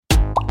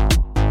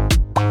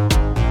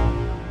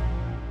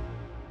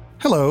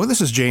Hello, this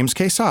is James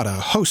Quesada,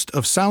 host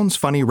of Sounds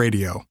Funny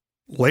Radio.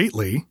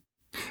 Lately,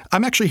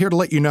 I'm actually here to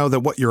let you know that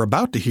what you're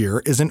about to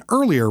hear is an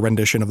earlier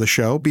rendition of the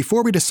show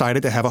before we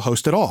decided to have a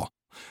host at all.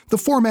 The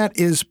format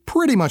is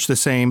pretty much the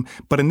same,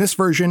 but in this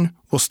version,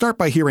 we'll start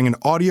by hearing an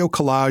audio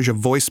collage of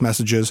voice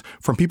messages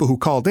from people who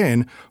called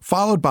in,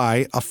 followed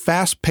by a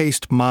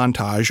fast-paced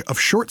montage of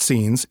short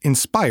scenes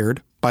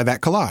inspired by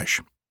that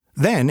collage.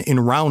 Then, in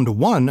round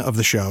one of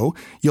the show,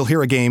 you'll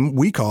hear a game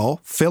we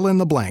call Fill in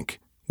the Blank,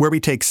 where we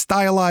take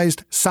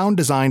stylized,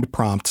 sound-designed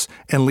prompts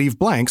and leave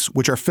blanks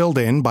which are filled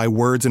in by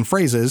words and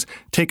phrases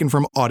taken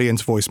from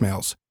audience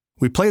voicemails.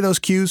 We play those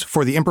cues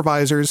for the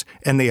improvisers,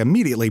 and they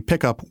immediately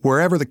pick up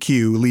wherever the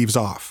cue leaves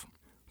off.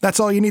 That's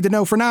all you need to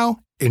know for now.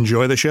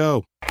 Enjoy the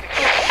show.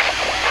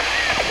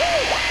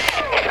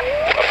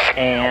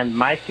 And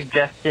my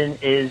suggestion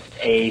is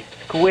a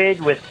squid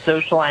with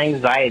social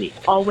anxiety.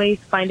 Always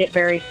find it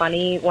very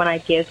funny when I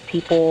give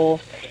people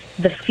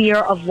the fear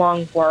of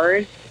long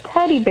words.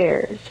 Teddy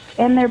bears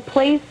and their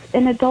place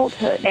in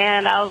adulthood.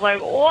 And I was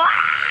like, wow,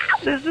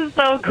 this is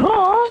so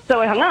cool. So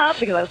I hung up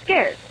because I was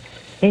scared.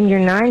 In your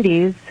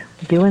 90s,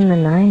 doing the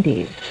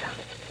 90s.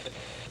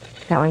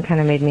 That one kind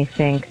of made me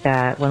think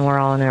that when we're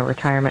all in a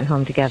retirement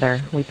home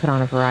together, we put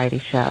on a variety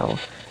show.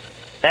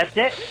 That's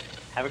it.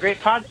 Have a great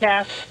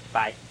podcast.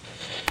 Bye.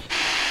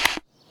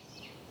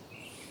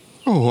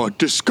 Oh, a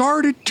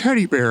discarded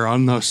teddy bear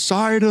on the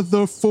side of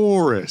the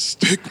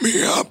forest. Pick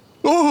me up.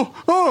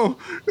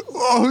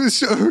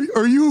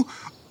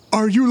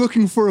 Are you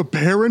looking for a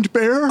parent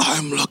bear?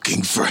 I'm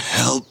looking for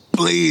help,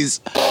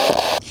 please.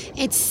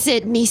 It's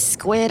Sydney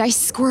Squid. I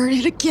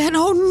squirted again.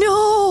 Oh,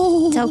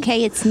 no. It's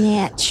okay. It's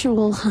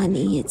natural,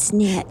 honey. It's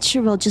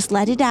natural. Just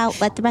let it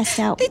out. Let the rest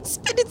out. It's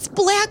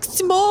black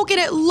smoke and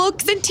it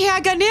looks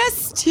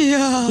antagonistic.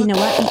 You know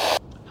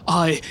what?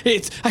 I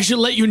should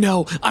let you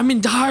know, I'm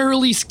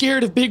entirely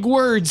scared of big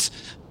words.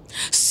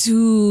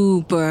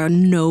 Supernova.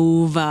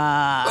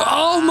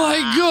 Oh my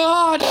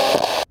God!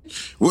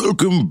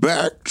 Welcome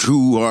back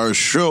to our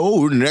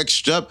show.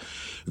 Next up,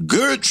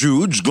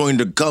 Gertrude's going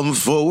to come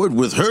forward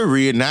with her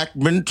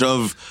reenactment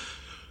of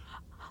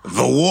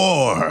the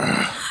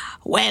war.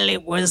 Well,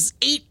 it was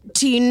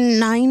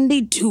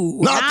 1892.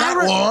 Not that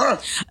war!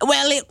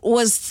 Well, it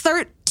was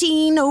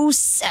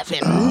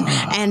 1307,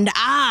 and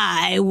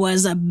I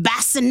was a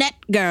bassinet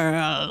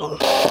girl.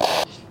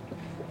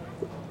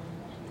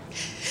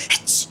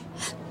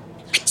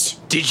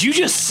 Did you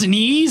just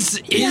sneeze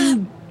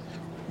in?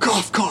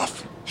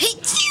 Cough.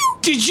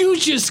 Did you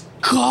just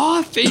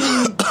cough in?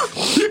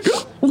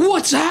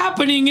 What's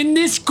happening in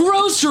this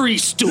grocery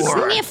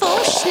store?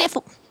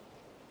 Sniffle.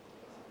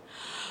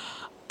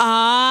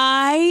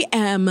 I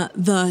am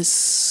the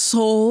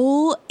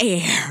sole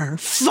heir.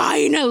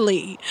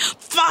 Finally,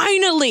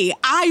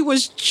 I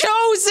was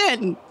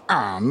chosen.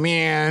 Aw,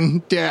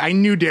 man. I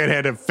knew Dad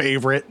had a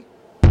favorite.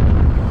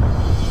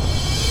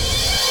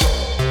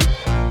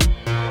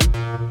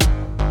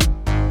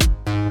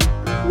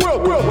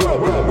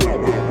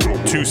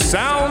 To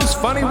Sounds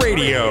Funny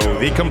Radio,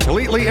 the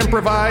completely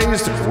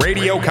improvised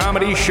radio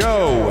comedy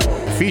show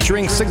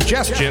featuring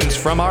suggestions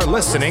from our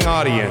listening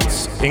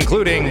audience,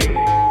 including...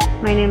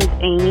 My name is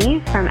Amy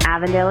from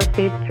Avondale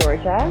Estates,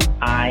 Georgia.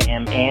 I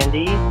am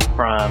Andy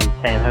from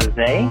San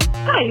Jose.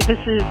 Hi, this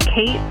is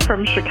Kate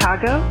from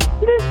Chicago.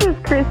 This is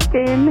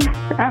Kristen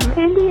from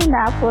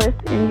Indianapolis,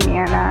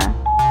 Indiana.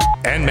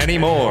 And many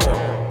more.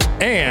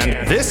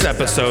 And this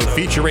episode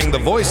featuring the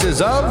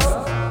voices of...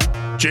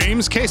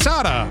 James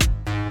Quesada,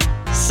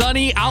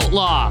 Sunny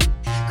Outlaw,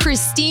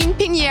 Christine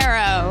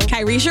Pinheiro,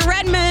 Kyrisha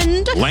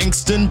Redmond,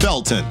 Langston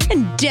Belton,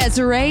 and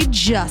Desiree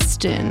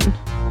Justin.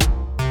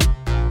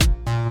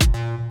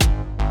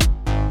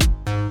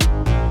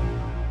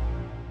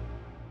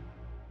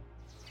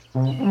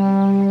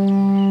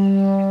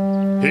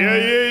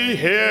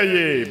 Hear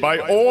ye, by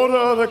order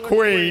of the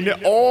Queen,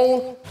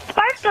 all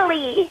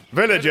Sparkly.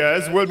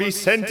 villagers will be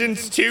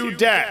sentenced to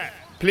death.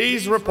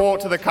 Please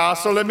report to the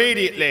castle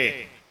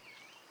immediately.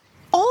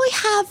 I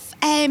have,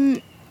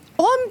 I'm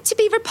to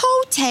be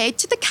reported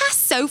to the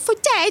castle for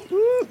dead.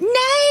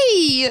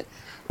 Nay.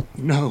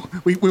 No,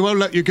 we won't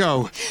let you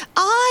go.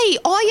 I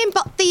am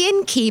but the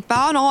innkeeper,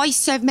 and I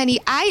serve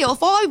many ale.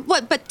 If I were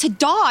but to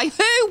die,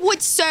 who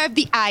would serve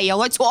the ale?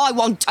 That's what I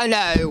want to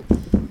know.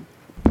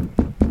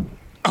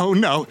 Oh,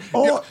 no.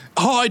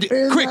 Hide,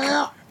 quick.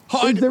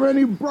 Hide. Is there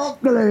any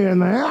broccoli in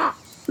there?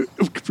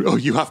 Oh,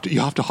 you have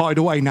to hide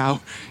away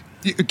now.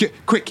 Get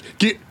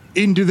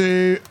into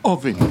the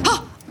oven.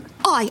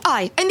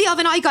 Aye, in the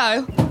oven I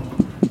go.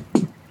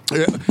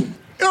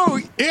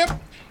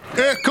 Yep.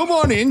 Come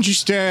on in,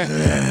 just, yep.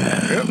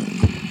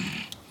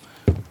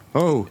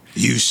 Oh.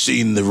 You've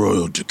seen the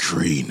royal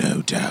decree,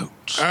 no doubt.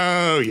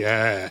 Oh,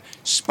 yeah.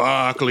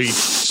 Sparkly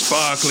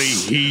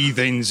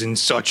heathens and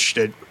such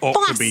that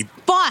ought to be...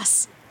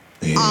 Boss!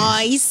 Yes.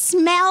 I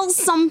smell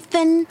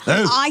something.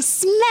 Oh. I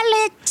smell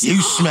it.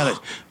 You smell it.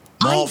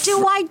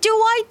 I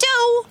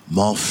do.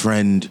 My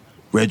friend,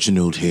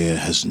 Reginald here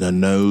has a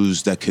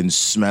nose that can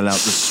smell out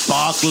the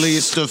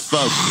sparkliest of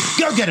folk.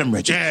 Go get him,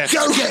 Reggie. Yeah.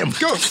 Go get him.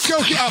 Go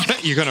get I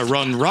bet you're going to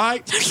run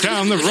right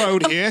down the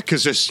road here,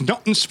 because there's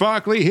nothing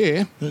sparkly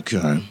here.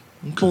 Okay.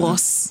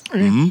 Boss.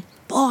 Mm-hmm.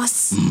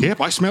 Boss. Yep,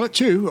 I smell it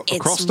too,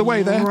 across the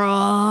way there.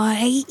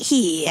 Right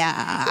here.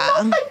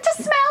 Nothing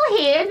to smell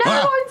here. No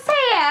one's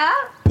here.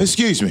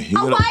 Excuse me.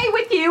 Away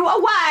with you.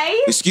 Away.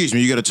 Excuse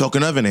me, you got a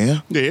token oven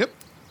here? Yep.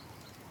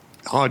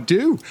 I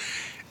do.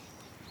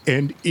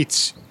 And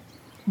it's...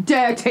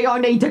 dirty. I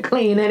need to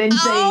clean it indeed.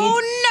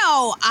 Oh,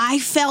 no. I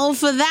fell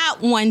for that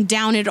one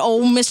down at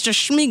old Mr.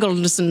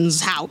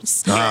 Schmigelson's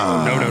house.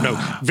 No.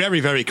 Very,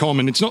 very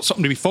common. It's not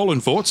something to be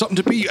fallen for. It's something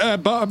to be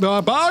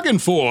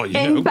bargained for, you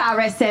know.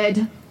 Embarrassed.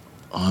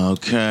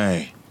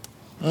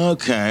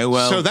 Okay,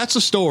 well... So that's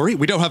a story.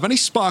 We don't have any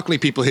sparkly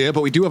people here, but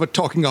we do have a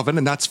talking oven,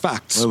 and that's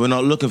facts. Well, we're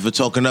not looking for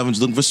talking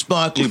ovens, looking for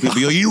sparkly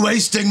people. Are you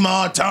wasting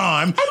my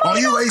time? Are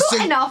you wasting...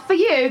 good enough for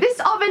you? This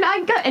oven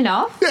ain't good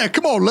enough. Yeah,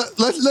 come on. Let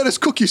us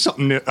cook you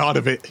something out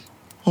of it.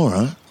 All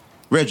right.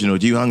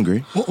 Reginald, you hungry?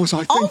 What was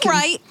I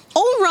thinking?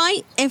 All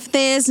right. If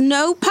there's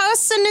no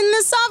person in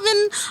this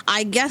oven,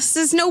 I guess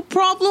there's no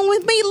problem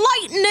with me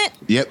lighting it.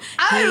 Yep.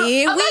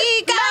 Here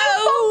we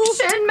go.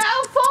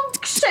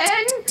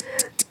 Malfunction.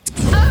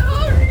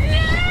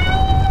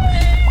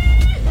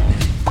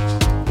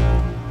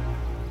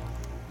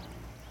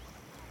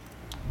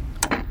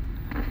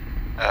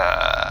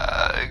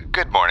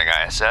 Good morning,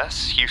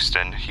 ISS.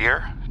 Houston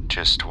here.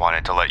 Just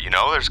wanted to let you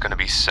know there's going to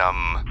be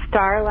some...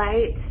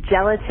 Starlight,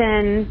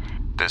 gelatin.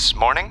 This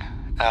morning?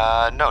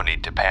 No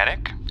need to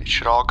panic. It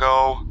should all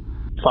go...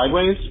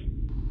 sideways?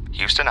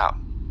 Houston out.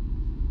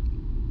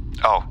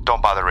 Oh,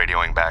 don't bother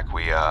radioing back.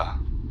 We,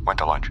 went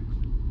to lunch.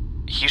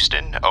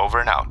 Houston, over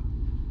and out.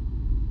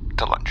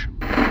 To lunch.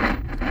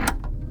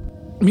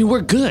 I mean,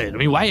 we're good. I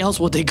mean, why else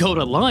would they go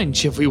to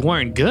lunch if we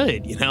weren't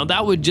good? You know,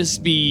 that would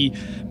just be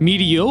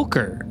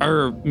mediocre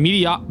or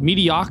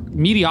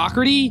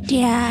mediocrity.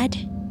 Dad.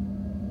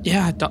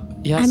 Yeah,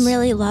 yes. I'm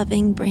really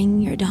loving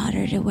bringing your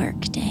daughter to work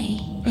day.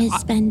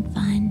 It's been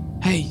fun.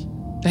 Hey,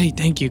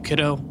 thank you,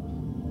 kiddo.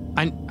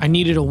 I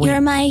needed a win.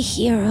 You're my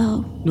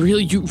hero.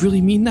 Really? You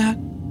really mean that?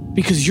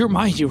 Because you're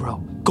my hero.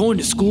 Going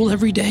to school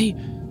every day?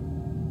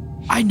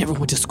 I never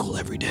went to school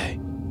every day.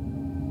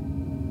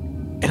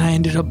 And I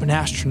ended up an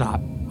astronaut.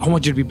 I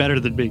want you to be better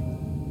than me.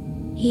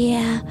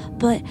 Yeah,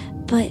 but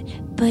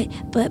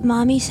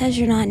Mommy says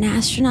you're not an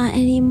astronaut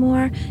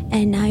anymore,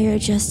 and now you're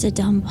just a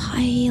dumb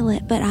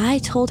pilot. But I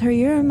told her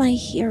you're my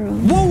hero.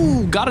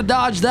 Whoa! Gotta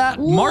dodge that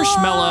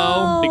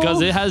marshmallow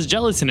because it has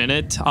gelatin in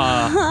it.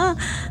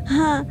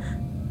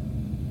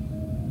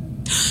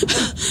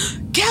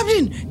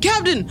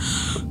 Captain!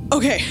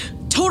 Okay,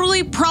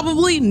 totally,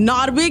 probably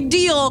not a big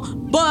deal,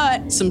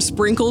 but some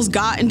sprinkles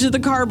got into the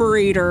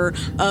carburetor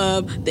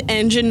of the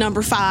engine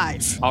number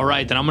 5. All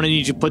right, then I'm gonna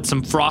need you to put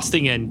some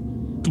frosting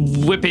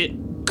and whip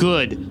it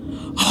good.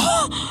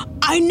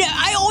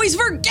 I always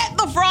forget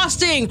the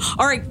frosting.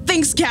 All right,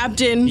 thanks,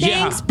 Captain. Yeah.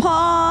 Thanks,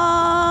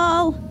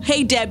 Paul.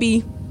 Hey,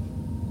 Debbie.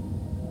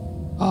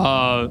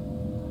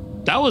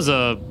 That was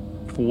a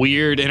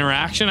weird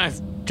interaction. I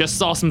just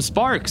saw some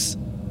sparks.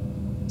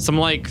 Some,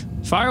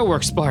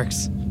 fireworks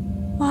sparks.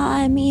 Well,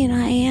 I mean,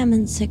 I am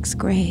in 6th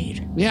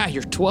grade. Yeah,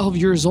 you're 12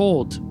 years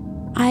old.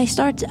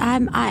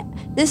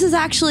 This is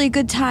actually a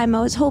good time.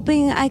 I was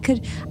hoping I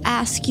could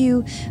ask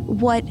you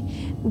what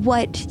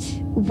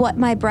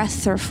my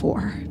breaths are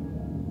for.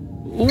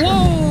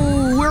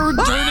 Whoa, we're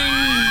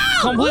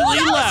turning completely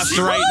left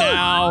right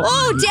now.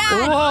 Oh,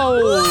 Dad.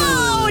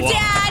 Whoa,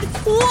 Dad.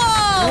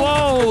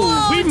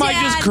 Whoa. We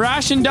might just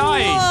crash and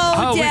die.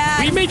 Whoa,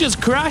 Dad. We may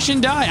just crash and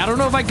die. I don't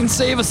know if I can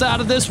save us out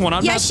of this one.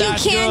 I'm yes, not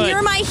that you can. good.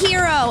 You're my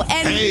hero.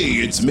 And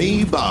hey, it's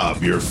me,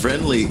 Bob, your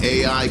friendly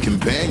AI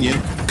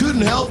companion.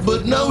 Couldn't help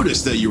but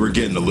notice that you were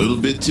getting a little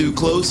bit too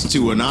close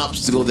to an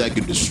obstacle that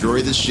could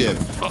destroy the ship.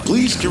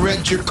 Please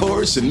correct your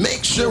course and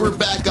make sure we're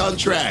back on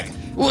track.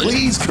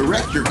 Please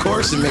correct your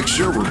course and make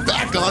sure we're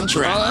back on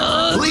track.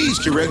 Please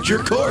correct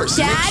your course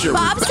and make Dad, sure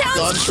Bob we're back on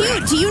sounds track.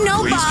 cute. Do you know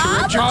Please Bob?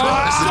 correct your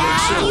course and make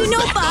sure Dad, you we're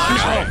know back Bob? on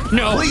track.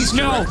 No, Please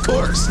correct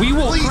course. We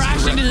will Please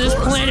crash correct into this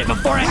course. planet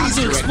before I have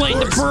to Please explain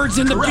correct the birds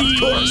and the correct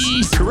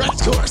bees.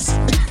 Correct course.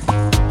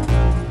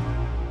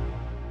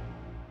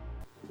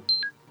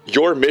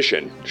 Your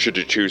mission, should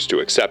you choose to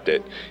accept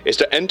it, is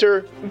to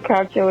enter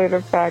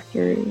Calculator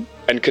factory.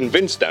 and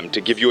convince them to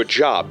give you a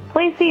job.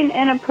 Placing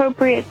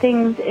inappropriate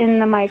things in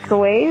the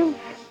microwave.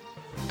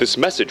 This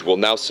message will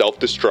now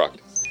self-destruct.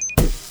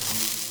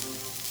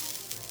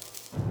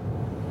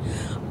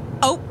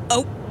 Oh.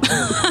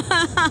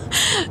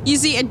 You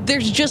see,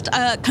 there's just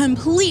a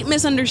complete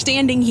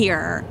misunderstanding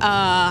here.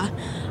 I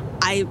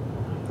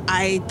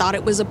thought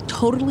it was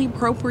totally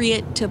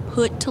appropriate to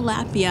put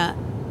tilapia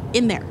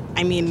in there.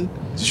 I mean...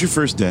 Is this your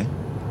first day?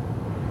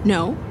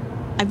 No.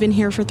 I've been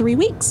here for 3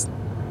 weeks.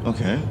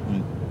 Okay.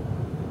 You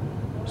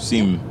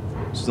seem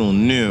still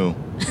new.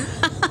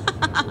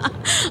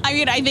 I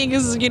mean, I think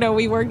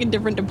we work in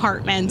different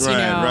departments, Right.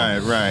 Yeah,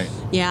 Right.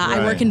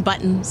 I work in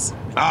buttons.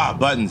 Ah,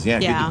 buttons. Yeah.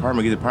 Yeah.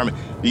 Good department.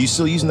 Are you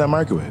still using that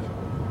microwave?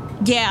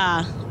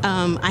 Yeah,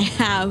 I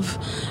have,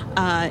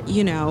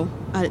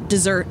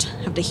 dessert.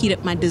 Have to heat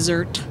up my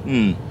dessert.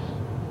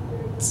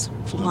 It's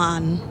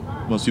flan.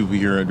 Most people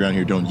around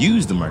here don't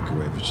use the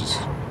microwave. It's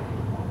just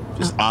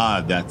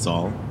odd, that's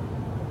all.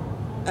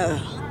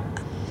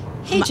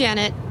 Hey,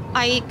 Janet.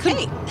 I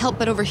couldn't help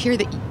but overhear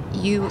that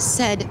you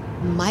said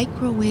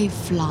microwave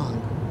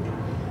flan.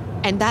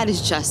 And that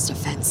is just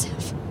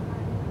offensive.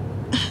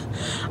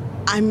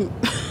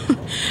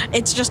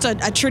 It's just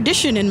a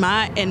tradition in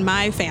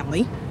my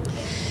family.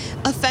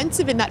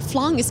 Offensive in that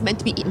flan is meant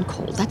to be eaten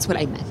cold. That's what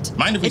I meant.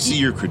 Mind if we see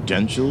your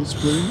credentials,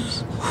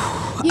 please?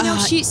 You know,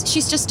 she's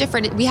just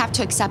different. We have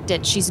to accept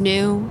it. She's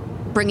new,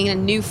 bringing a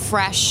new,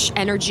 fresh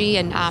energy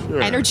and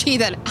energy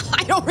that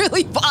I don't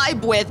really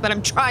vibe with, but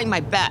I'm trying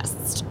my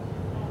best.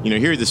 You know,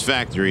 here at this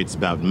factory, it's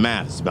about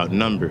math, it's about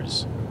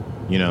numbers.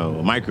 You know,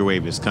 a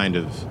microwave is kind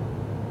of,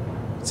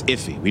 it's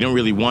iffy. We don't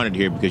really want it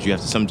here because you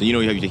have to you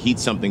have to heat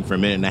something for a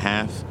minute and a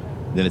half,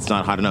 then it's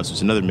not hot enough, so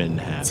it's another minute and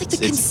a half. It's like the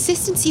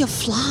consistency of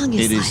flan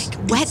is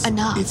wet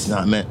enough. It's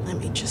not meant. Let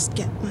me just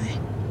get my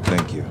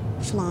Thank you.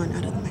 flan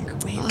out of the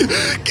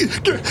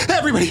microwave.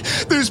 Everybody,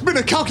 there's been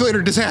a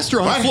calculator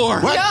disaster on the floor.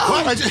 What?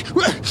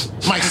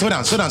 Mike, slow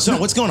down.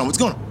 What's going on?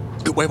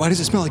 Wait, why does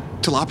it smell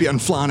like tilapia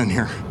and flan in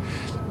here?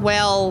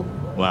 Well,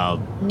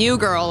 new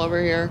girl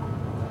over here.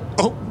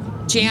 Oh.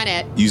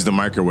 Janet. Use the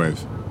microwave.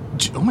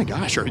 Oh my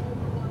gosh,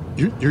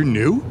 you're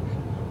new?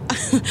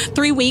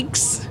 3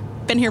 weeks.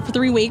 Been here for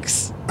 3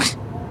 weeks.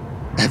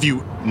 Have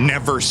you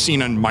never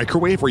seen a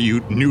microwave? Were you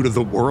new to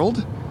the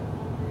world?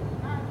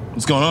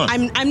 What's going on?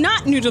 I'm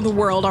not new to the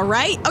world, all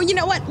right? Oh, you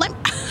know what?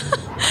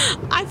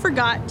 I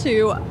forgot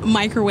to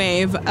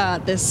microwave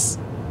this.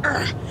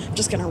 I'm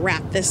just gonna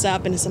wrap this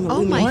up into some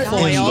aluminum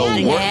foil.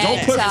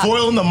 Don't put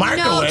foil in the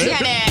microwave. No,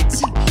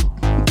 Janet.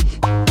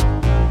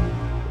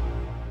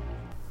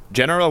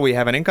 General, we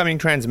have an incoming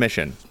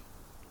transmission.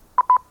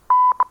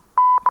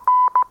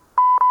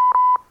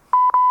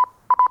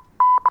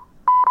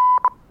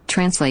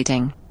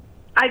 Translating.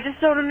 I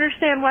just don't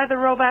understand why the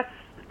robots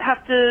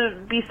have to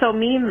be so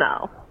mean,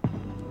 though.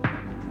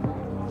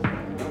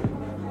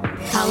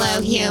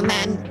 Hello,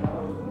 human.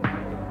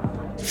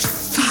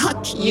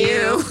 Fuck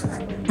you.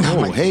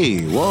 Oh,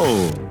 hey,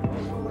 whoa.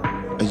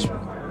 I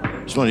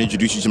just want to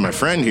introduce you to my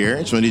friend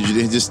here.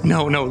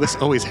 No, this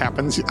always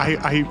happens.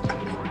 I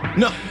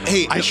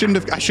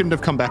shouldn't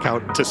have come back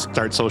out to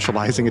start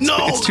socializing.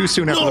 It's too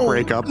soon after the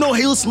breakup. No,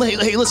 hey, listen.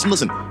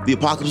 The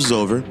apocalypse is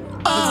over.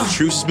 The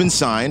truce has been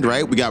signed,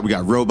 right? We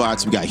got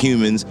robots, we got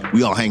humans,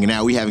 we all hanging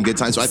out, we having a good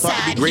time. So I thought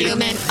it'd be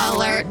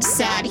great.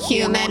 Sad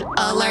human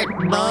alert,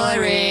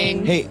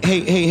 boring. Hey.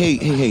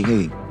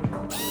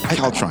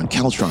 Caltron,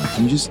 can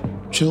you just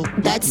chill?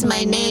 That's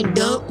my name,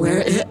 don't wear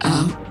it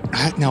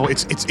out. No,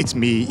 it's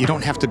me. You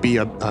don't have to be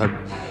a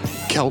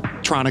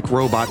Keltronic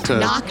robot to...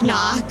 Knock,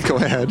 knock. Go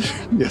ahead.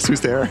 Yes, who's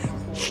there?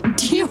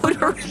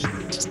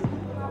 Deodorant.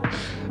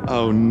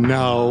 Oh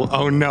no,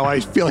 I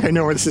feel like I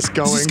know where this is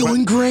going. This is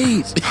going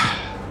great.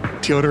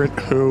 Deodorant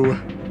who?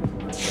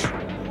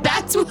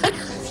 That's what...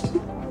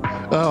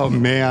 Oh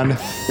man,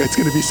 it's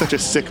gonna be such a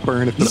sick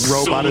burn if the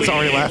robot is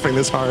already laughing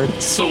this hard.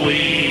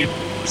 Sweet.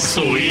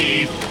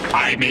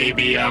 I may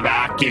be a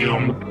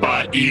vacuum,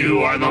 but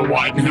you are the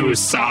one who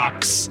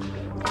sucks.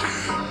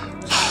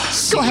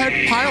 Go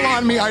ahead, pile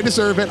on me. I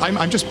deserve it.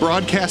 I'm just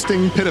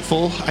broadcasting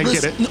pitiful.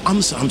 Get it. No,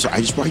 I'm sorry.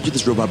 I just brought you to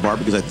this robot bar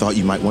because I thought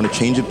you might want to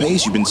change of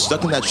pace. You've been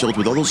stuck in that shelter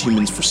with all those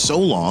humans for so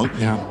long.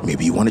 Yeah.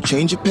 Maybe you want to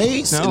change of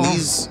pace. No, and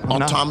these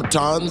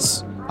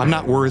automatons. I'm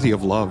not worthy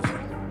of love.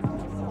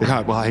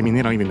 Yeah, well, I mean,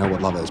 they don't even know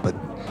what love is, but...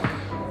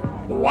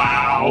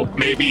 Wow,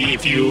 maybe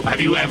have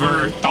you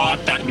ever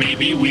thought that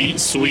maybe we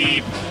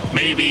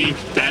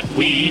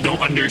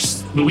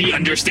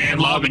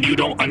understand love and you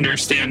don't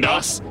understand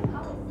us?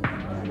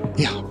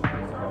 Yeah.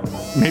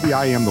 Maybe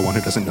I am the one who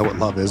doesn't know what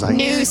love is.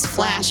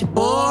 Newsflash,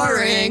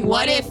 boring.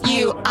 What if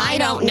you, I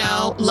don't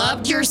know,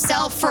 loved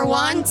yourself for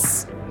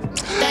once?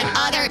 Then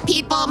other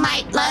people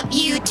might love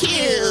you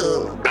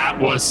too. That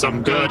was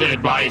some good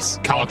advice,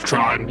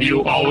 Caltron.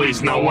 You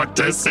always know what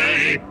to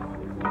say.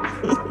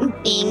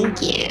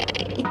 Thank you.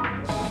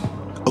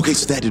 Okay,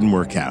 so that didn't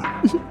work out.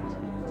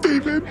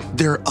 David,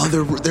 there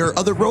are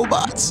other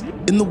robots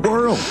in the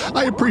world.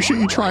 I appreciate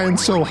you trying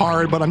so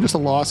hard, but I'm just a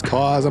lost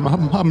cause.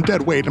 I'm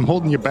dead weight. I'm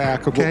holding you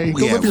back. Okay,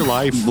 go live your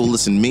life. Well,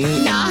 listen,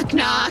 me. Knock,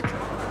 knock.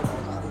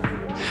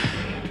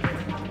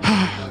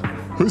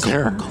 Who's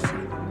there?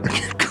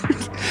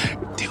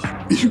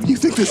 You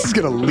think this is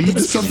gonna lead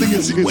to something?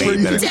 Is where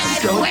you think this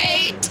is going?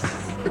 Wait.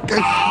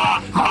 Okay.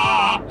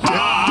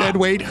 Dead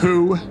weight.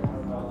 Who?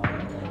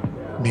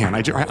 Man,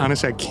 I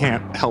honestly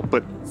can't help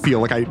but feel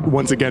like I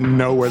once again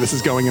know where this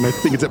is going, and I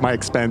think it's at my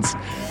expense.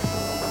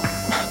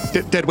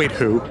 Dead weight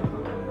who?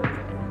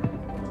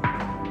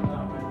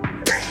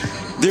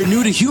 They're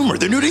new to humor.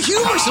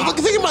 So look,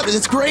 think about it.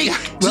 It's great.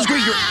 This is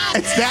great.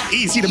 It's that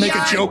easy to make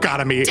a joke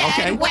out of me.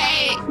 Okay. Dead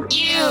weight,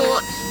 you.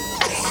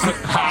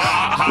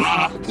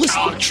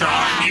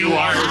 Caltron, you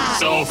are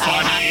so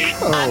funny.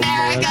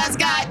 America's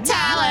Got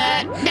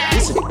Talent.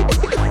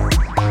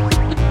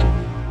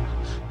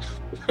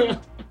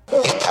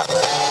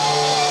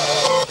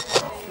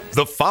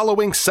 The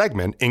following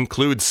segment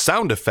includes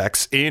sound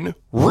effects in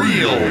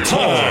real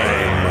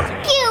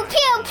time. Pew,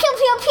 pew, pew,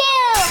 pew,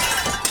 pew.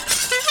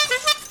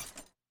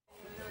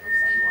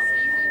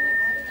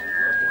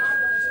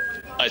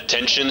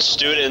 Attention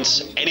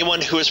students, anyone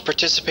who is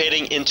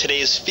participating in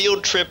today's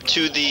field trip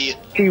to the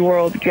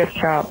E008 gift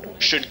shop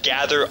should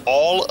gather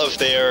all of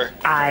their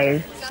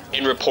eyes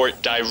and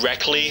report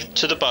directly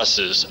to the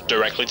buses.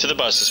 Directly to the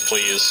buses,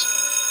 please.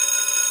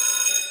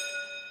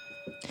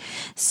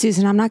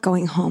 Susan, I'm not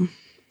going home.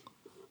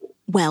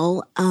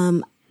 Well,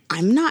 I'm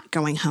not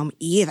going home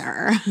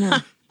either.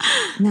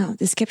 No,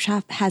 this gift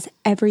shop has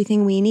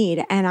everything we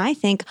need, and I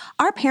think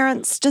our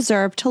parents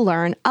deserve to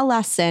learn a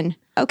lesson,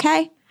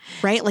 okay?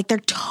 Right? Like, they're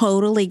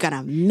totally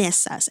gonna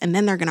miss us, and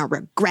then they're gonna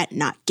regret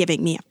not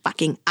giving me a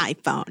fucking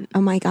iPhone.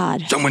 Oh my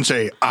God. Someone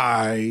say,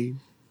 I.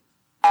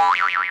 Oh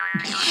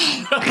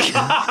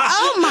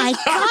my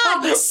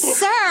God,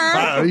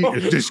 sir! We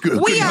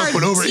are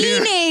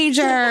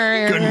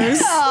teenagers.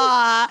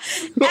 No.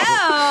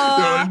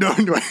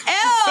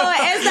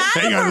 Is that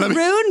Hang a on,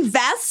 maroon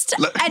vest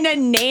and a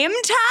name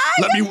tag?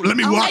 Let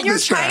me walk and you're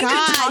this trying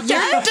back. to talk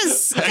You're to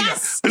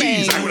disgusting.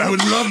 Please, I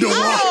would love to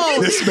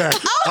walk this back.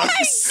 Oh my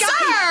God!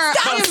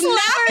 Stop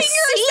snapping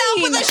yourself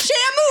with a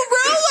shamu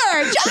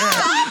ruler. Just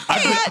stop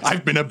it.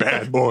 I've been a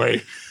bad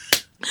boy.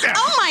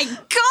 Oh my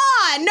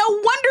God! No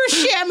wonder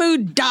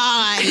Shamu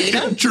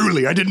died.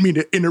 Truly, I didn't mean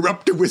to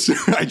interrupt it with.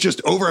 I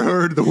just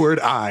overheard the word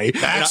 "I."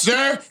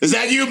 Baxter? Is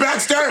that you,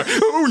 Baxter?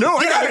 Oh no,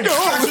 I gotta go.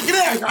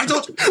 Get out. I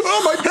don't.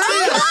 Oh my God!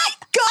 Oh my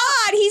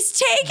God! He's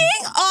taking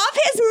off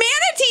his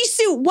manatee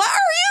suit. What are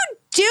you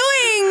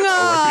doing?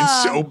 Oh,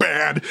 I've been so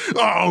bad.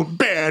 Oh,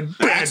 bad.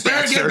 Baxter,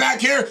 get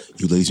back here.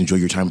 You ladies enjoy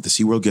your time at the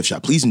SeaWorld gift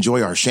shop. Please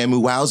enjoy our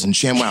Shamu Wows and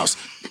Sham Wows.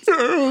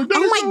 Oh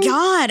my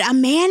God! A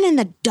man in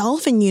the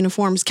dolphin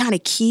uniform is kind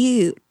of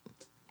cute.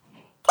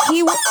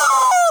 You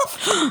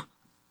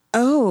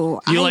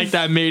like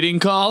that mating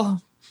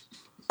call?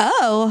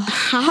 Oh,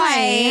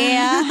 hi.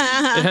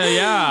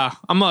 Yeah,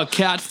 I'm a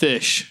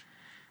catfish.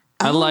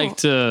 I like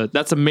to.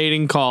 That's a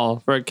mating call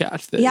for a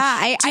catfish. Yeah,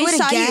 I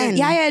saw again. you.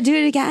 Yeah, do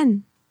it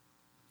again.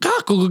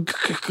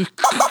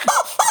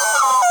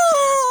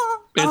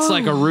 It's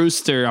like a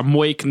rooster. I'm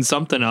waking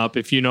something up,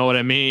 if you know what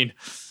I mean.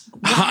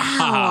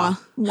 Wow.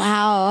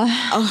 Wow.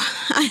 Oh,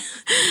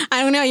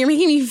 I don't know. You're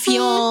making me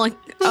feel like.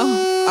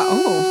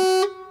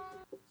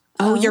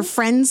 Oh, your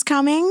friend's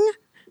coming?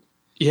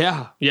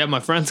 Yeah, my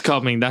friend's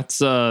coming.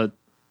 That's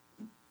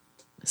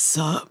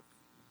Sup?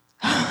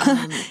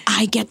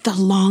 I get the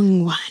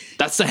long one.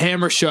 That's the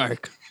hammer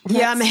shark.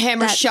 Yeah, I'm a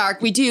hammer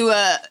shark. We do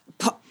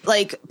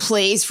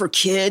plays for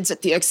kids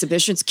at the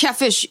exhibitions.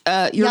 Catfish,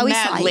 you're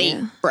mad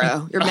late,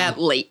 bro. You're mad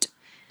late.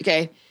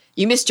 Okay,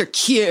 you missed your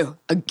cue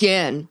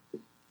again.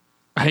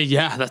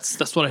 Yeah,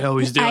 that's what I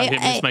always do. I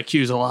miss my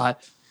cues a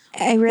lot.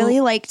 I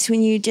really liked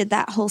when you did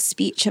that whole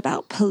speech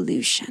about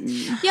pollution.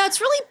 Yeah, it's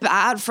really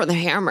bad for the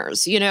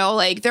hammers. You know,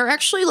 like they're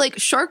actually like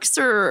sharks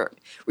are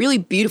really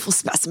beautiful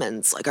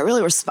specimens. Like I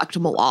really respect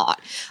them a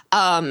lot.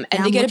 And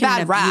I'm they get a looking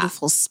bad at rap.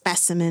 Beautiful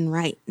specimen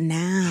right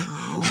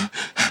now.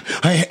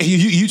 Hey,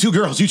 you two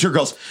girls.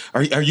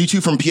 Are you two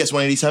from PS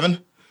 187?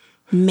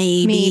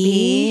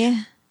 Maybe.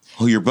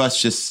 Oh, your bus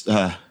just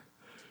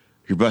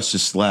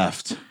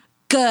left.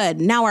 Good.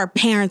 Now our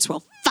parents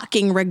will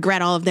fucking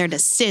regret all of their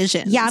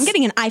decisions. Yeah, I'm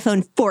getting an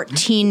iPhone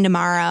 14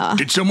 tomorrow.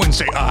 Did someone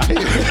say I?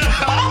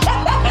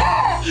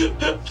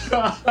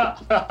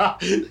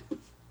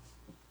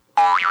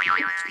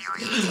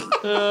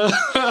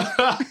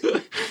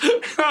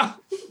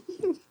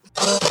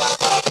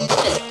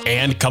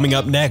 And coming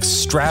up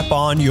next, strap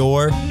on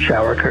your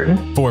shower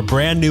curtain for a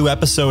brand new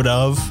episode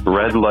of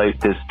Red Light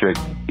District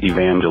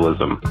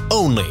Evangelism.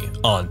 Only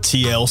on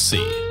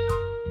TLC.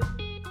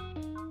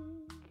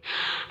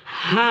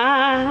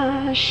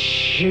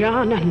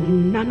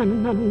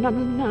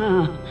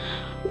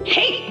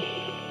 Hey,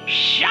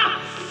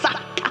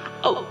 Shasaka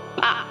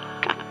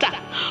Opakata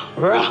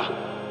Ra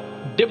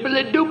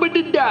Dibbly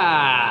Doobly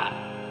Da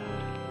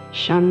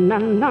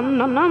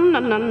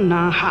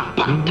Shanananananana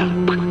Hapata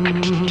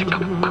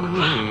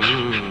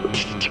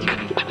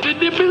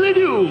Dibbly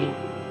Doo.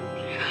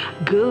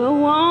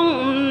 Go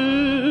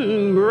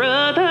on,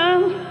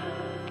 brother.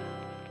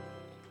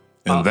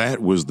 And that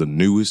was the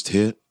newest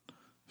hit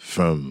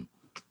from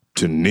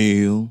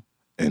Tennille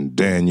and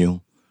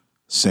Daniel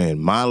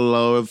saying, "My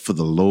love for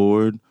the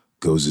Lord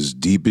goes as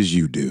deep as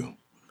you do."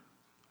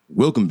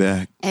 Welcome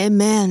back.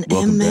 Amen.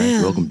 Welcome Amen.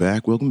 back. Welcome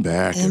back. Welcome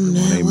back. Amen.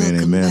 Everyone. Amen.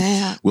 Welcome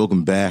Amen. back.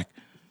 Welcome back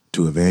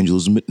to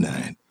Evangelism at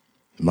Night.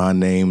 My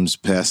name's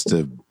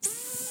Pastor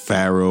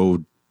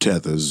Pharaoh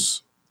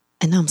Tethers.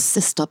 And I'm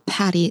Sister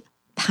Patty.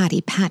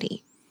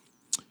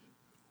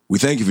 We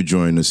thank you for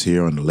joining us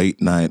here on the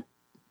late night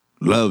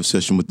love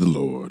session with the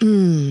Lord.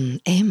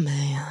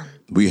 Amen.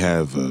 We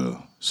have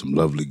some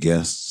lovely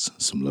guests,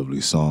 some lovely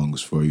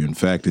songs for you. In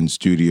fact, in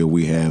studio,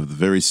 we have the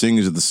very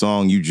singers of the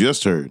song you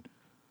just heard,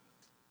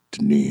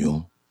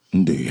 Tennille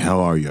and Dee.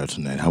 How are y'all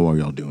tonight? How are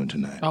y'all doing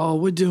tonight? Oh,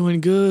 we're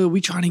doing good. We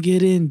trying to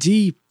get in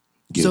deep.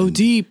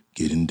 Deep.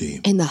 Get in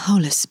deep. In the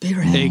Holy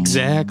Spirit.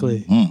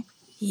 Exactly.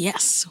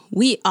 Yes,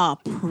 we are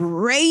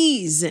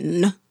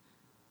praising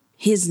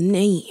his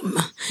name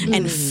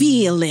and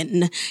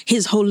feeling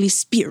his Holy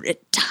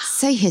Spirit.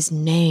 Say his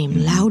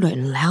name louder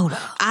and louder.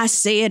 I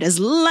say it as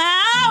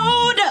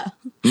loud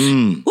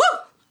woo,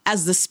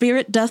 as the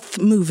Spirit doth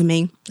move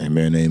me.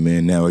 Amen,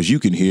 amen. Now, as you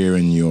can hear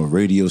in your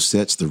radio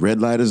sets, the red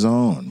light is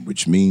on,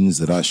 which means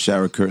that our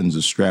shower curtains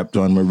are strapped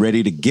on. We're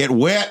ready to get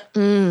wet.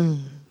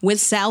 With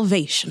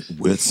salvation.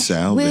 With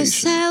salvation. With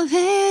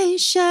salvation.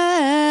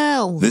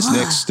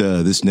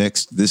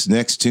 This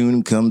next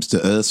tune comes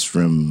to us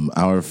from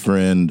our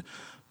friend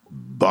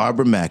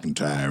Barbara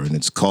McIntyre, and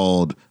it's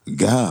called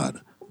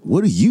 "God,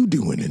 What Are You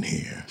Doing in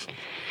Here?"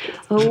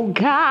 Oh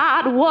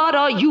God, what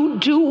are you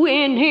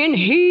doing in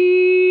here?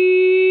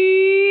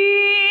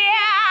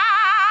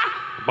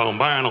 I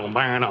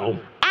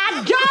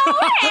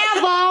don't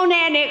have on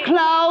any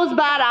clothes,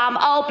 but I'm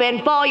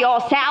open for your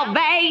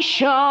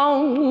salvation.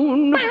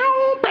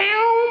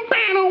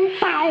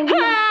 I'm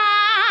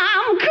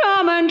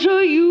coming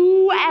to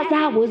you as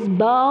I was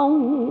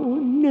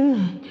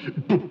born,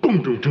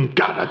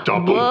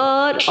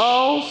 but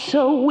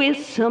also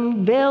with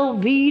some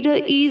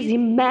Velveeta Easy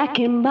Mac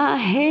in my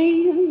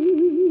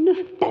hand,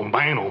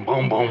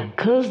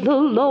 'cause the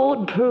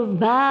Lord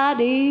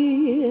provided.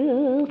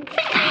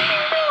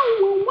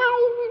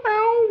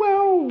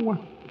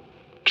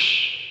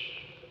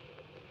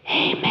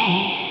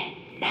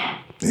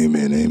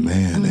 Amen,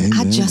 amen, amen.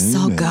 I just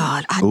saw amen.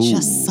 God. I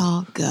just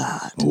saw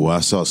God. Oh,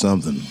 I saw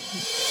something.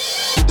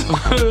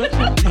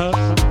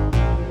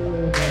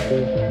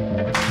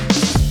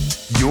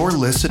 You're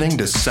listening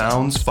to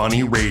Sounds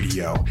Funny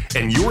Radio,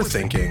 and you're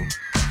thinking,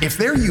 if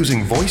they're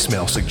using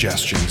voicemail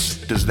suggestions,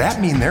 does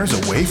that mean there's a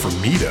way for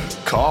me to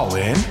call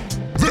in?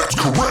 That's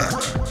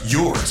correct.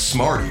 You're a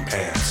smarty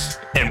pants,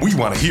 and we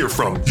want to hear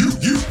from you.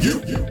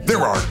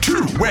 There are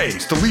 2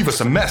 ways to leave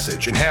us a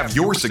message and have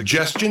your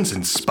suggestions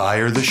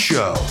inspire the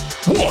show.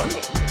 1,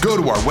 go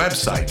to our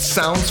website,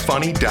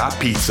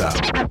 soundsfunny.pizza.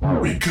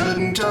 We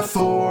couldn't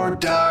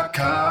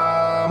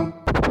afford.com.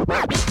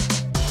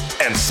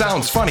 And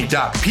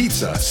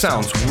soundsfunny.pizza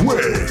sounds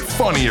way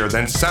funnier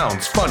than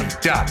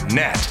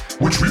soundsfunny.net,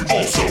 which we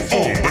also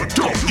own but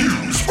don't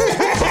use.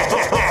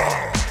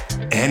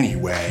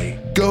 Anyway,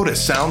 go to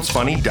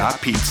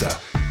soundsfunny.pizza.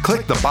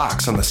 Click the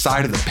box on the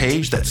side of the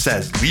page that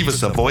says leave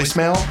us a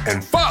voicemail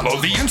and follow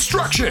the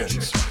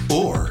instructions.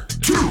 Or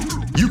 2,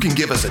 you can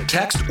give us a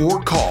text or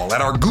call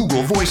at our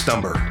Google Voice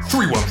number,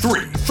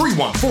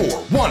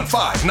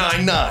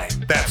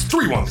 313-314-1599. That's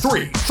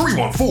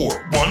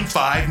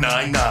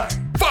 313-314-1599.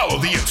 Follow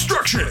the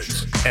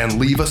instructions and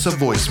leave us a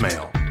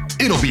voicemail.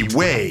 It'll be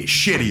way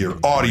shittier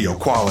audio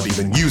quality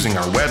than using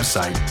our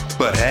website,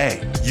 but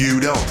hey, you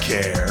don't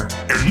care,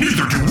 and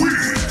neither do we.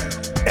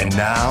 And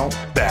now,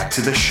 back to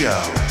the show.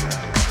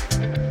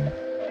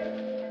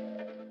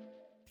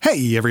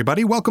 Hey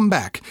everybody, welcome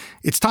back.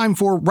 It's time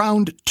for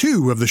round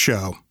 2 of the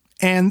show.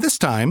 And this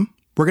time,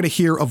 we're going to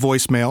hear a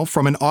voicemail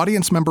from an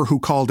audience member who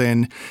called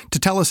in to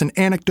tell us an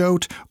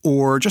anecdote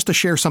or just to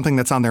share something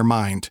that's on their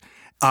mind.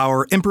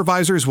 Our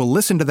improvisers will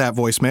listen to that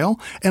voicemail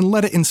and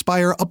let it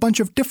inspire a bunch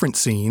of different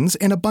scenes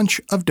in a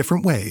bunch of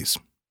different ways.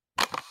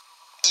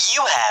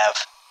 You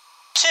have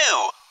 2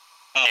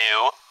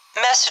 new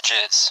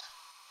messages.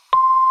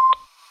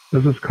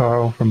 This is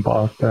Carl from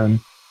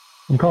Boston.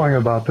 I'm calling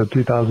about the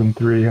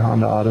 2003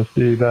 Honda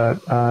Odyssey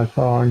that I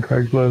saw on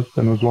Craigslist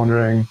and was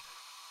wondering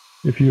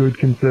if you would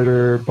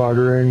consider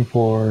bartering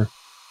for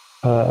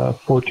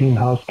 14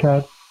 house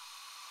cats.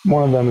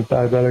 One of them is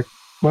diabetic.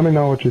 Let me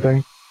know what you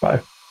think. Bye.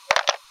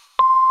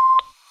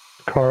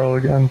 Carl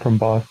again from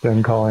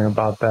Boston calling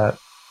about that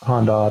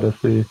Honda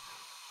Odyssey.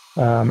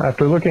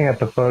 After looking at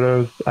the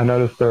photos, I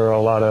noticed there are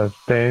a lot of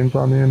stains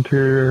on the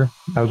interior.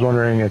 I was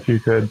wondering if you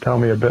could tell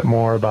me a bit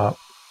more about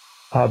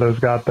how those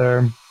got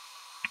there.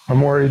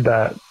 I'm worried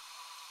that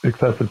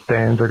excessive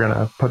stains are going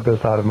to put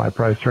this out of my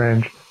price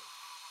range.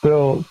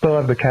 Still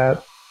have the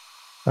cat,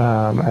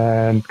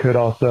 and could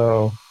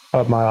also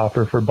up my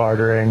offer for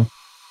bartering.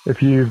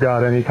 If you've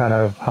got any kind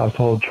of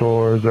household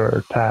chores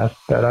or tasks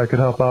that I could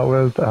help out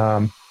with,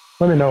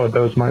 let me know what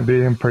those might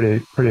be. I'm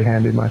pretty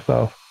handy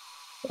myself.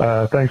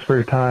 Thanks for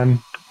your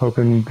time.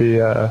 Hoping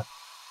to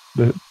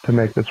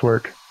make this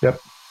work.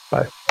 Yep.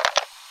 Bye.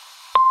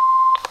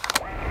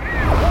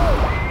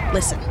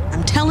 Listen,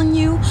 I'm telling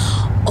you,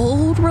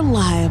 Old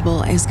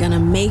Reliable is gonna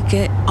make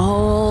it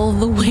all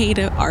the way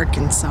to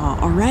Arkansas,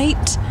 all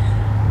right?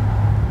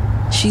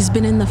 She's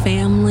been in the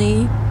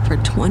family for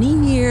 20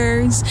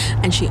 years,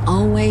 and she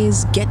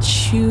always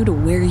gets you to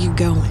where you're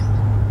going.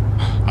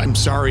 I'm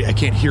sorry, I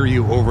can't hear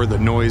you over the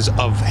noise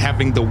of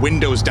having the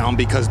windows down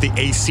because the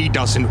AC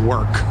doesn't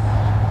work.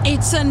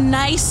 It's a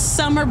nice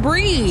summer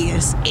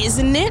breeze,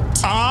 isn't it?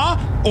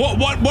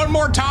 One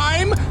more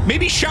time?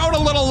 Maybe shout a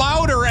little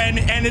louder and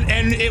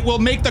it will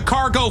make the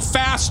car go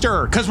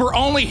faster, because we're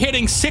only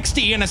hitting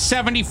 60 in a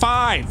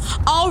 75.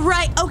 All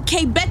right,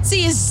 okay,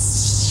 Betsy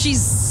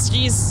she's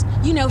She's,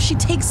 she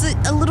takes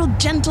a little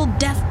gentle,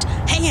 deft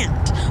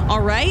hand,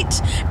 all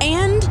right?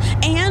 And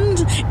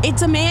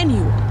it's a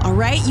manual, all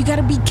right? You got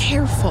to be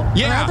careful.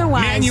 Yeah, or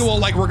otherwise, manual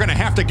like we're going to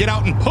have to get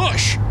out and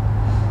push.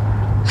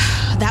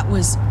 That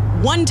was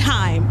one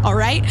time, all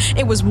right?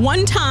 It was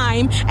one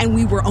time, and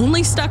we were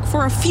only stuck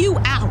for a few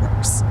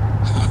hours.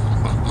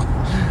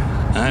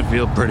 I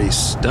feel pretty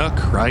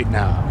stuck right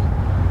now.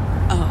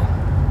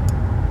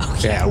 Oh.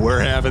 Okay. Yeah, we're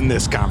having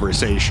this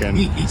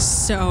conversation.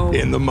 So...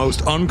 in the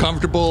most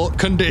uncomfortable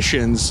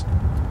conditions,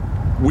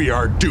 we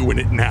are doing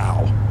it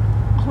now.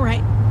 All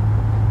right.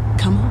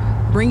 Come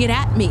on. Bring it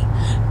at me.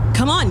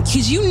 Come on,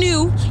 because you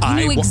knew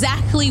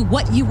exactly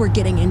what you were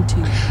getting into.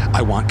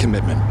 I want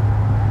commitment.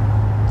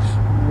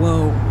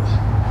 Whoa.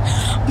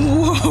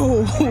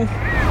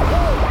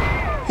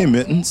 Hey,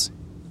 Mittens.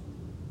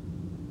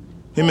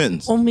 Hey,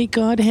 Mittens. Oh my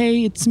God,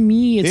 hey, it's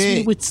me.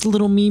 It's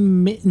little me,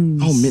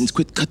 Mittens. Oh, Mittens,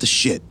 cut the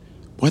shit.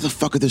 Why the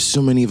fuck are there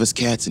so many of us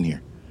cats in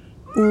here?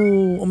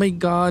 Oh my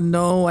God,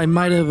 no. I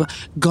might have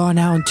gone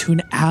out into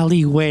an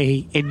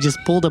alleyway and just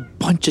pulled a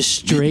bunch of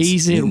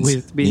strays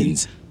with me.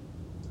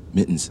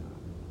 Mittens.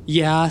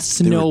 Yeah,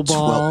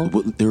 Snowball.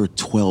 There are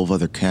 12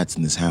 other cats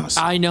in this house.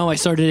 I know, I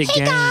started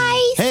again. Hey,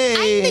 guys. Hey.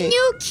 I'm the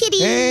new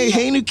kitty.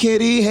 Hey, new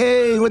kitty.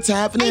 Hey, what's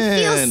happening? I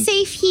feel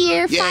safe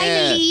here,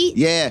 finally.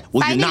 Yeah.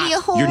 Well, finally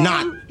you're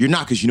not. You're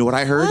not, because you know what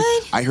I heard?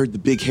 What? I heard the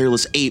big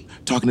hairless ape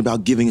talking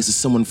about giving us to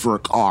someone for a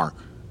car.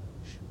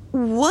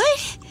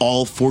 What?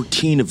 All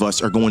 14 of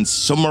us are going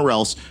somewhere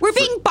else. We're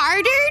being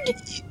bartered?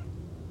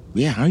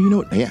 Yeah, how do you know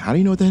what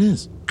that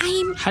is?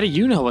 How do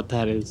you know what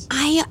that is?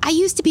 I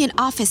used to be an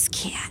office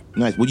cat.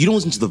 Nice. Well, you don't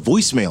listen to the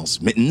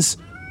voicemails, Mittens.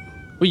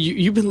 Well,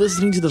 you've been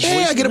listening to the voicemails?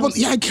 Yeah, I get up.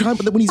 I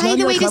can't. But when he's By not the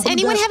here, way, I can't does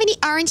anyone have any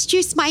orange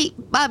juice? My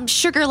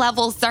sugar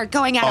levels are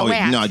going out of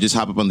whack. No, just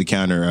hop up on the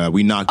counter.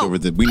 We knocked over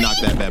we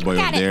knocked that bad boy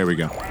over. There we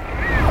go.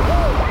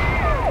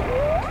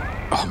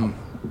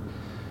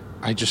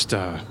 I just,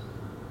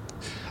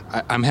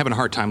 I'm having a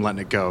hard time letting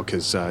it go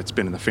because it's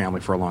been in the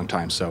family for a long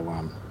time. So,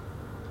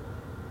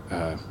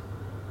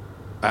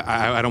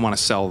 I don't want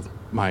to sell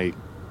my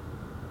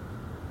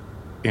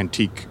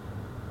antique,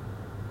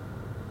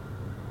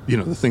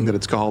 the thing that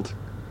it's called.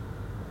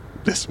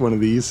 This one of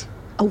these.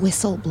 A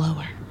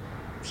whistleblower.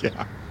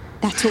 Yeah.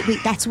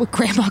 That's what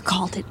Grandma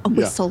called it. A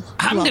whistle.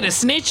 I'm gonna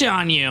snitch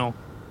on you.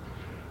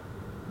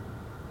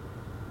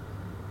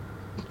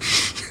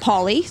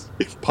 Polly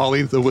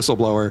the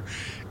whistleblower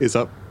is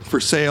up for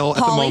sale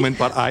at the moment,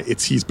 but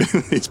it's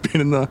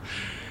been in the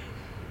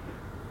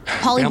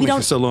Polly, family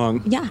for so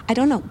long. Yeah, I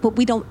don't know, but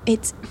we don't.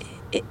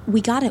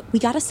 We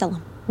gotta sell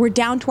him. We're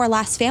down to our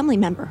last family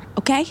member.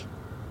 Okay.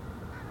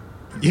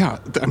 Yeah,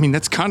 I mean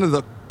that's kind of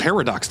the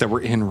paradox that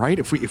we're in, right?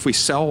 If we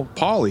sell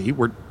Polly,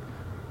 we're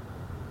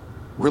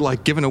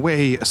like giving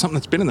away something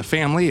that's been in the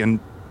family and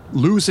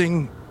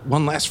losing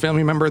one last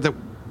family member that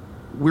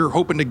we're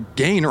hoping to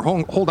gain or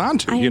hold on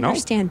to. I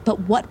understand,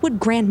 but what would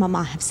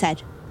Grandmama have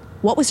said?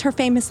 What was her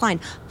famous line?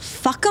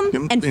 Fuck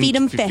 'em and feed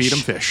 'em fish. Feed 'em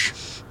fish.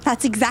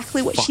 That's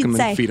exactly what Fuck she'd 'em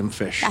say. And feed 'em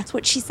fish. That's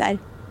what she said.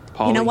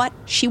 Polly. You know what?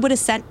 She would have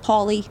sent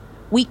Polly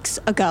weeks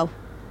ago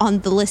on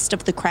the list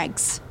of the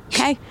Craigs.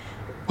 Okay.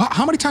 Well,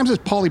 how many times has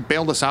Polly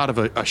bailed us out of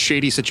a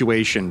shady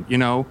situation?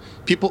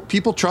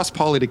 People trust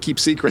Polly to keep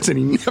secrets, and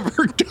he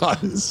never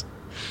does.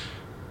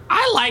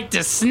 I like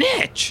to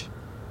snitch.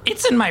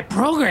 It's in my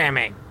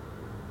programming.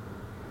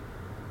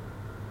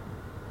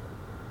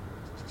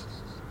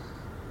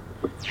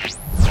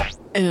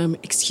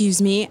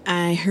 Excuse me,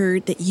 I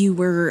heard that you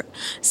were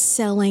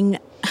selling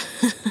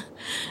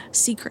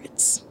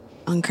secrets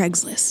on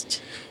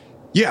Craigslist.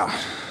 Yeah,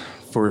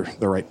 for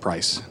the right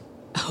price.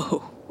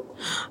 Oh,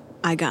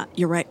 I got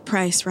your right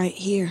price right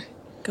here.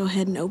 Go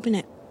ahead and open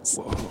it.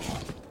 Whoa.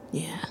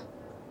 Yeah.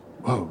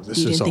 Whoa, this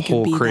is a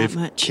whole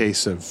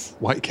case of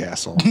White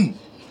Castle.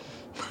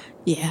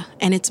 Yeah,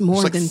 and it's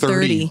more than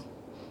 30.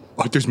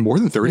 Oh, there's more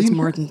than 30? It's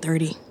more than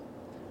 30.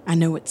 I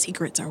know what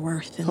secrets are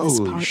worth in this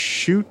part. Holy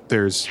shoot,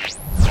 there's...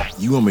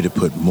 You want me to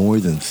put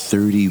more than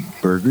 30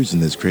 burgers in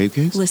this crave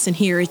case? Listen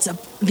here, it's of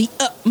the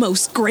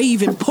utmost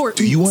grave importance.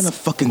 Do you want to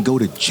fucking go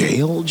to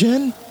jail,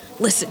 Jen?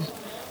 Listen,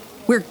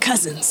 we're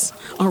cousins,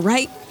 all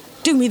right?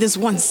 Do me this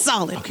one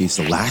solid. Okay, it's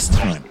the last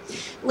time.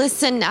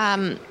 Listen,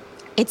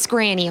 it's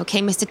Granny, okay,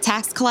 Mr.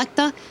 Tax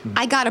Collector?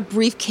 I got a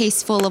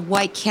briefcase full of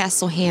White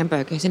Castle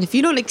hamburgers, and if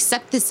you don't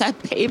accept this as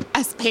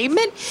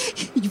payment,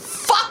 you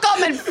fuck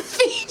them and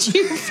feed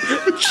you.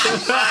 Fuck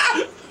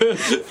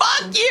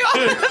you,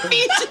 I'm gonna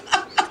feed you.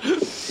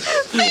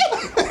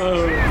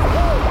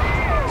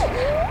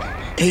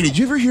 Hey, did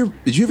you ever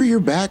hear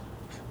back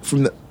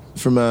from the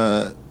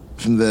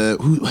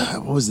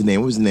what was the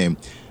name?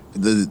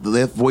 They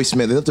left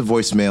voicemail. They left a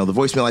voicemail. The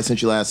voicemail I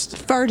sent you last.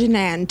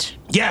 Ferdinand.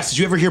 Yes. Did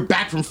you ever hear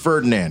back from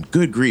Ferdinand?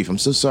 Good grief. I'm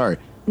so sorry.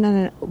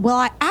 No.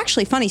 Well,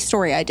 funny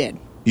story. I did.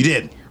 You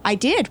did? I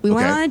did. We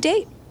went on a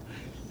date.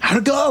 How'd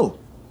it go?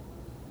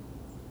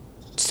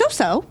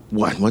 So.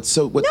 What? What's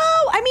so? What? No,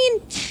 I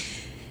mean.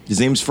 His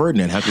name's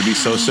Ferdinand. How could it be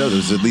so?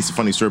 There's at least a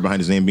funny story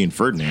behind his name being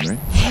Ferdinand, right?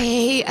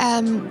 Hey,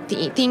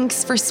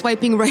 Thanks for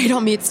swiping right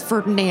on me. It's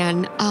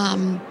Ferdinand.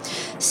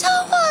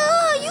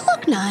 You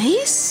look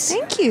nice.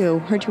 Thank you.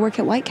 Heard you work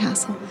at White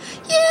Castle.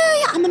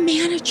 Yeah, I'm a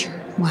manager.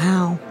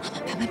 Wow.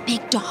 I'm a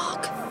big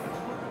dog.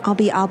 I'll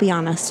be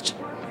honest.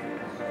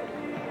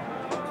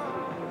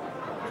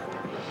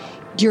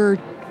 You're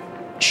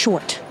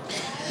short.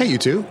 Hey, you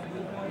two.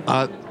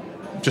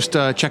 Just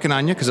checking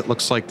on you because it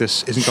looks like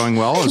this isn't going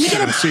well. I was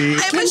going to see.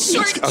 I'm a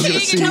short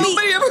king.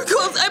 Nobody ever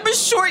calls. I'm a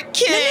short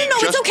king. No,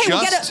 it's okay.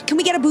 Can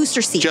we get a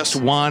booster seat? Just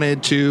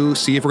wanted to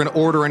see if we're going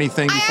to order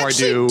anything before I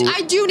do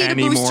need a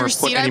booster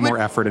seat. Put any more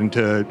effort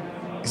into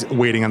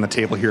waiting on the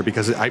table here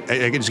because I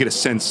can just get a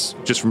sense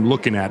just from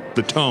looking at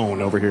the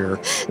tone over here.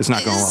 It's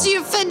not going well. She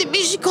offended me.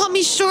 She called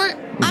me short.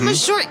 I'm a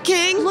short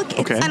king. Look,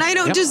 Okay. And I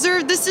don't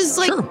deserve. This is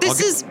like Sure.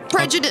 this is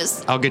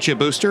prejudice. I'll get you a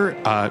booster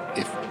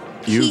if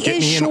you get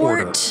me an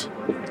order.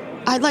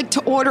 I'd like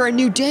to order a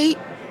new date,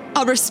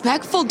 a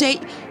respectful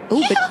date.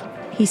 Oh, but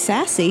he's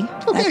sassy.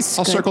 Okay, That's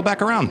I'll good. circle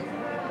back around.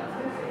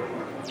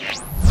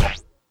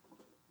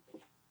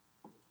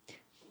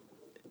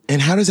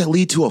 And how does that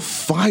lead to a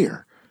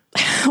fire?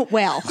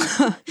 Well,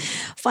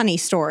 funny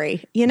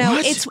story. You know,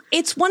 What?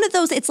 it's one of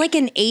those, it's like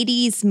an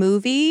 80s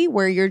movie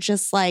where you're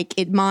just like,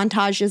 it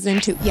montages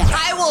into,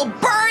 I will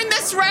burn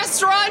this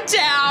restaurant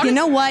down. You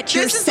know what?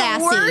 You're this is sassy.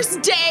 the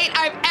worst date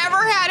I've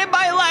ever had in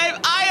my life.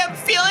 I am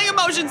feeling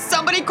emotions.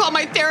 Somebody call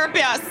my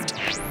therapist.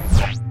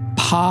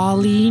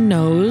 Polly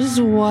knows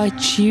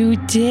what you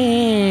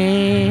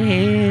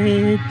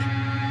did.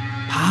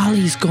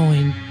 Polly's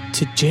going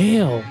to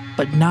jail,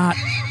 but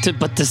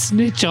to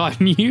snitch on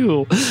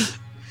you.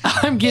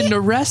 I'm getting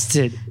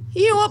arrested.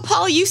 You know what,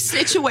 Paul? You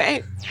snitch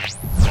away.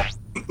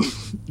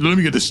 Let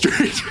me get this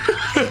straight.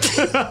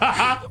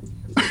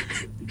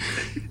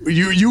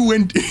 You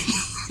went.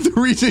 The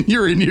reason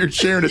you're in here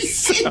sharing a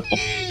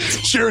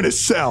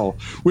cell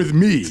with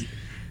me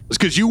is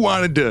because you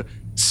wanted to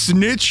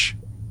snitch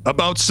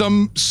about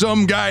some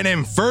guy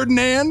named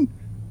Ferdinand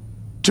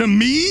to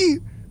me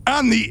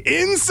on the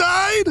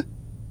inside.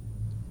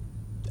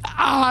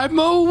 I'm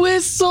a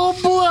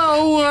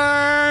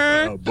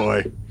whistleblower. Oh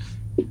boy.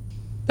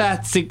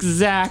 That's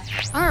exact.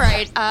 All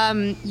right,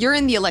 you're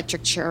in the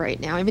electric chair right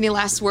now. Have any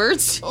last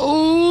words?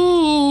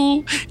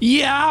 Oh,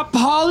 yeah,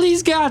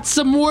 Polly's got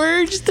some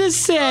words to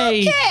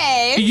say.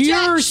 Okay,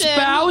 Your objection.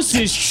 spouse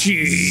is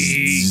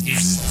cheese.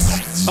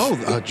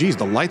 Geez,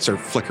 the lights are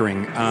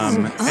flickering.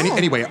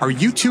 Anyway, are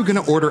you two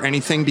going to order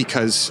anything?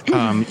 Because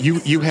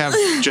you have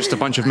just a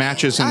bunch of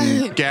matches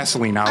and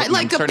gasoline out. I'd and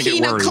like I'm a starting to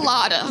get pina worried.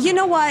 colada. You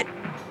know what?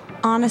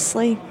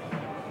 Honestly,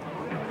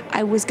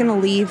 I was going to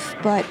leave,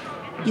 but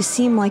you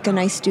seem like a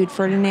nice dude,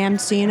 Ferdinand,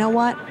 so you know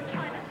what?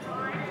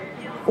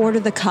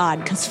 Order the cod,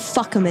 because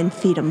fuck them and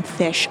feed them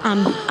fish.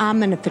 I'm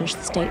going to finish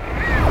the steak.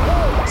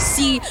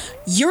 See,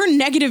 your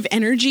negative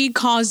energy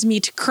caused me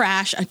to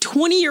crash a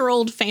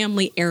 20-year-old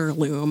family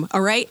heirloom,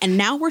 all right? And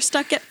now we're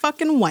stuck at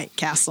fucking White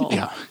Castle.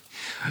 Yeah.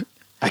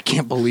 I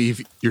can't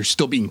believe you're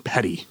still being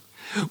petty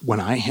when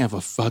I have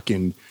a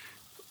fucking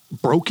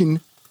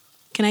broken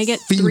Can I get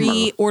femur.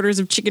 3 orders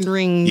of chicken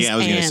rings? Yeah, I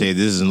was going to say,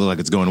 this doesn't look like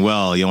it's going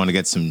well. You want to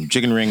get some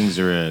chicken rings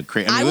or a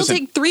crave? I will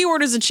take 3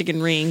 orders of chicken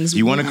rings.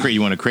 You want to crave?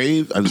 You want to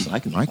crave? I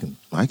can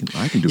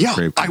do a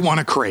crave. I want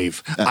to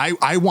crave.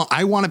 I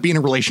want to be in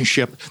a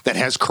relationship that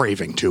has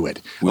craving to it.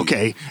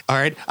 Okay, all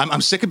right.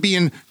 I'm sick of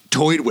being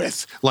toyed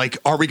with. Like,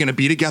 are we going to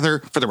be together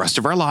for the rest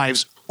of our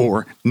lives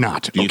or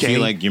not? Do you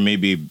feel like you're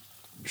maybe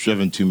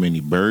shoving too many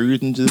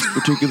burgers into this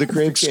particular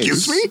crave?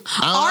 Excuse me?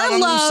 I'm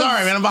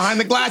sorry, man. I'm behind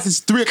the glass. It's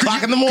 3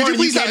 o'clock in the morning. Could you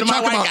please came to my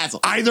talk White about Castle.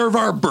 either of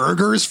our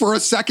burgers for a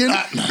second?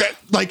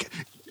 I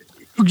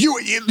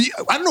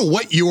don't know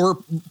what your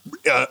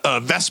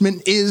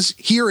investment is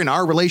here in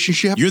our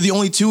relationship. You're the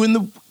only two in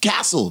the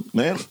castle,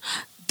 man.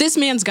 This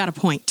man's got a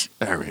point.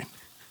 All right.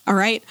 All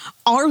right?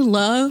 Our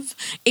love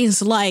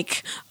is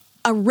like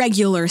a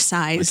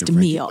regular-sized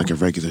meal. Like a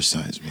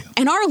regular-sized meal.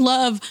 And our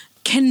love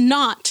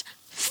cannot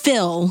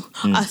fill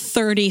a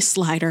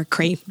 30-slider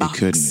crave box. It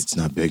couldn't. It's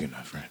not big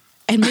enough, right?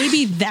 And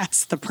maybe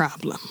that's the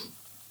problem.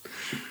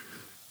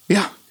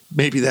 Yeah,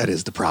 maybe that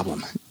is the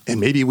problem. And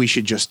maybe we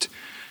should just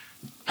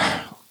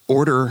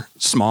order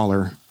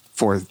smaller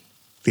for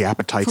the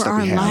appetites For that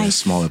we our have. life.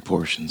 Smaller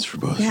portions for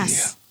both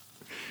Yes.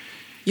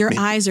 Your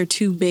eyes are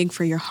too big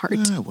for your heart.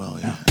 Well,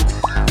 yeah.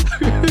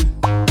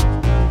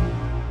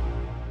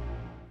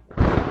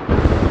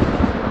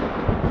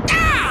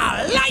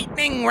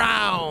 Lightning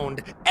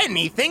round!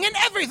 Anything and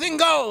everything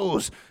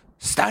goes!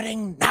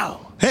 Starting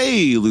now.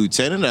 Hey,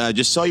 Lieutenant. I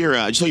just saw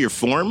your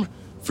form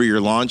for your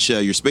launch,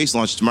 your space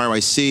launch tomorrow. I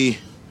see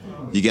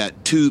you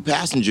got 2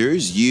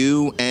 passengers,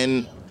 you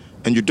and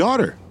your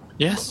daughter.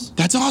 Yes.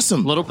 That's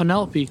awesome. Little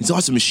Penelope. It's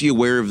awesome. Is she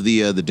aware of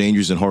the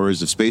dangers and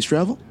horrors of space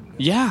travel?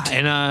 Yeah,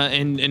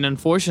 and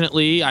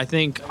unfortunately, I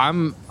think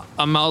I'm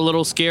a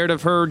little scared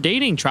of her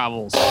dating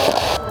travels.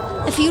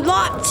 If you'd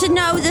like to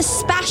know the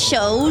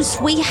specials,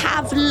 we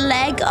have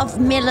leg of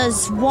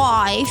Miller's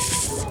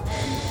wife.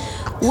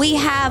 We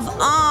have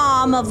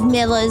arm of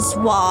Miller's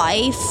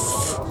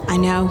wife. I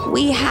know.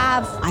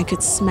 I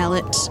could smell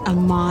it a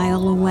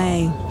mile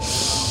away.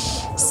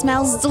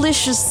 Smells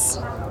delicious.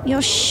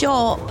 You're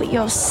short, but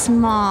you're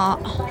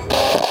smart.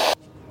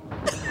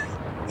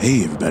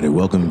 Hey, everybody,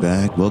 welcome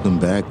back.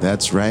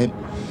 That's right.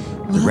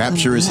 The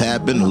rapture has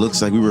happened. It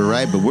looks like we were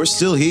right, but we're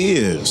still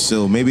here.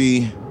 So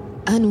maybe...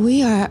 And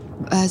we are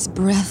as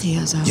breathy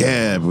as our...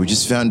 Yeah, but we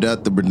just found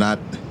out that we're not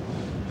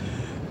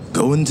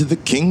going to the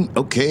king.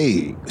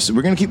 Okay, so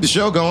we're going to keep the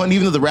show going,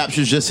 even though the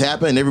rapture's just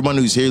happened. Everyone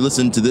who's here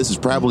listening to this is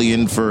probably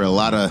in for a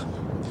lot of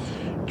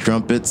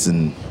trumpets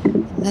and...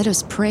 Let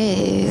us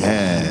pray.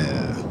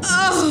 Yeah.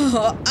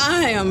 Oh,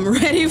 I am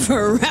ready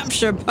for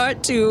Rapture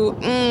Part 2.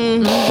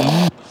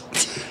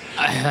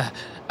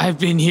 I've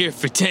been here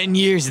for 10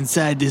 years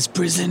inside this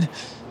prison.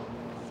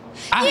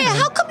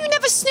 How come you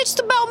never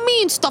snitched about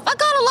me and stuff? I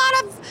got a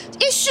lot of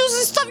issues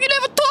and stuff. You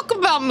never talk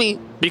about me.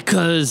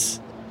 Because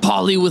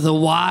Polly with a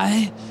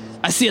Y,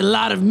 I see a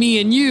lot of me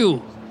and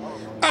you.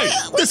 Hey,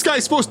 this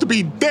guy's supposed to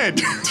be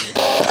dead.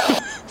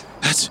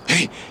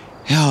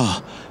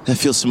 That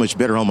feels so much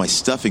better. All my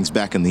stuffing's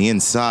back on the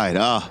inside.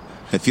 I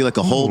feel like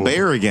a whole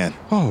bear again.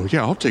 Oh,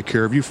 yeah, I'll take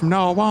care of you from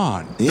now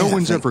on. Yeah, no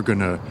one's ever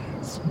gonna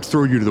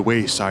throw you to the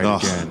wayside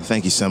again.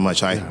 Thank you so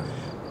much.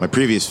 My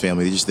previous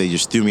family, they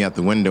just threw me out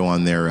the window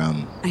on their... I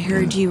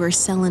heard you were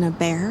selling a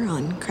bear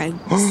on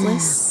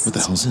Craigslist. What the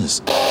hell is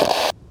this?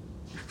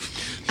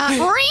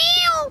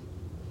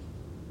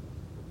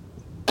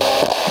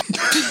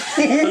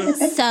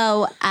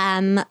 So,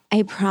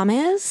 I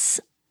promise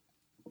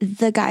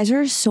the guys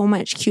are so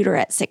much cuter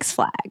at Six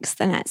Flags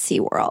than at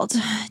SeaWorld.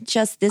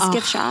 Just this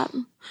gift shop.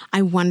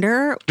 I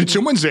wonder... Did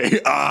someone say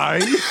I?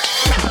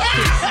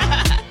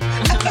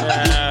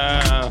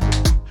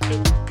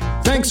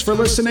 Thanks for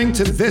listening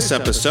to this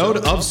episode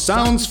of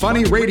Sounds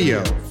Funny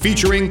Radio,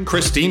 featuring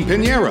Christine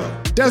Pinheiro,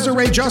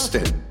 Desiree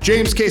Justin,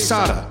 James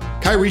Quesada,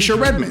 Kyrisha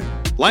Redmond,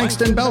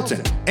 Langston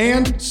Belton,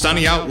 and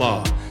Sunny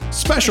Outlaw.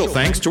 Special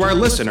thanks to our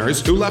listeners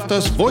who left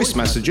us voice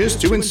messages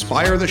to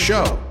inspire the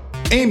show.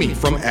 Amy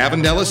from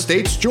Avondale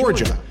Estates,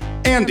 Georgia,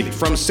 Andy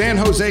from San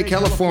Jose,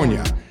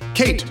 California,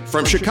 Kate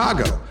from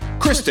Chicago,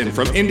 Kristen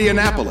from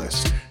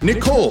Indianapolis,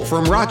 Nicole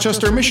from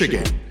Rochester,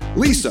 Michigan,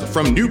 Lisa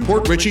from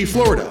Newport Richey,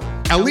 Florida,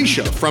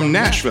 Alicia from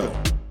Nashville,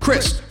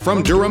 Chris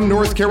from Durham,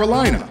 North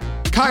Carolina,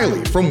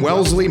 Kylie from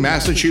Wellesley,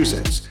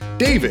 Massachusetts,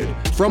 David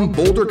from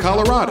Boulder,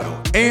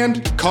 Colorado,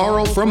 and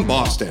Carl from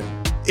Boston.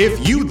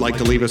 If you'd like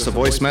to leave us a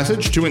voice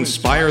message to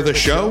inspire the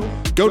show,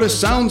 go to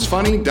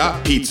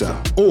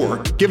soundsfunny.pizza or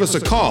give us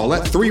a call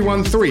at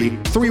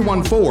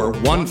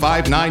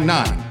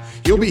 313-314-1599.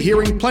 You'll be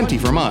hearing plenty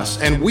from us,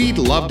 and we'd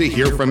love to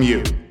hear from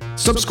you.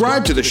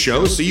 Subscribe to the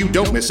show so you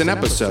don't miss an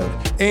episode.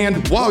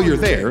 And while you're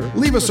there,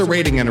 leave us a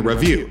rating and a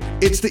review.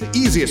 It's the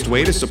easiest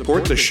way to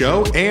support the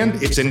show,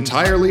 and it's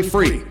entirely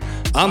free.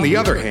 On the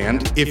other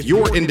hand, if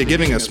you're into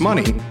giving us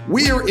money,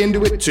 we're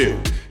into it too.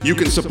 You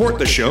can support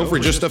the show for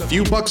just a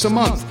few bucks a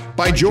month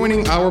by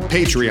joining our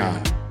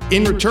Patreon.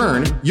 In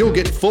return, you'll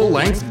get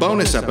full-length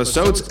bonus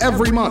episodes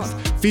every month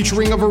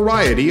featuring a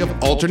variety of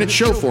alternate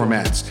show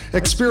formats,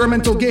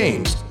 experimental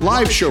games,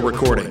 live show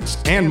recordings,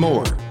 and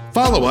more.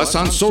 Follow us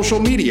on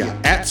social media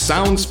at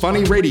Sounds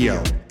Funny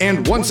Radio.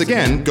 And once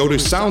again, go to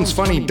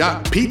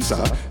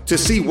soundsfunny.pizza to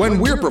see when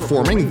we're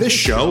performing this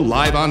show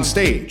live on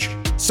stage.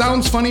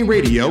 Sounds Funny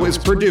Radio is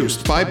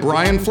produced by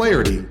Brian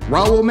Flaherty,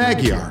 Raul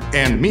Magyar,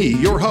 and me,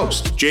 your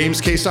host,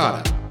 James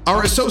Quesada.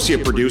 Our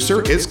associate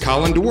producer is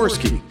Colin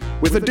Dworsky,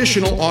 with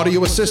additional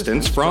audio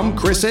assistance from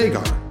Chris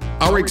Agar.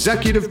 Our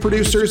executive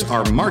producers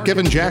are Mark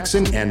Evan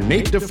Jackson and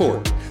Nate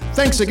DeFort.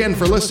 Thanks again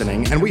for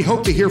listening, and we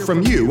hope to hear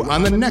from you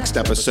on the next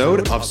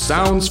episode of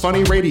Sounds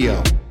Funny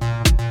Radio.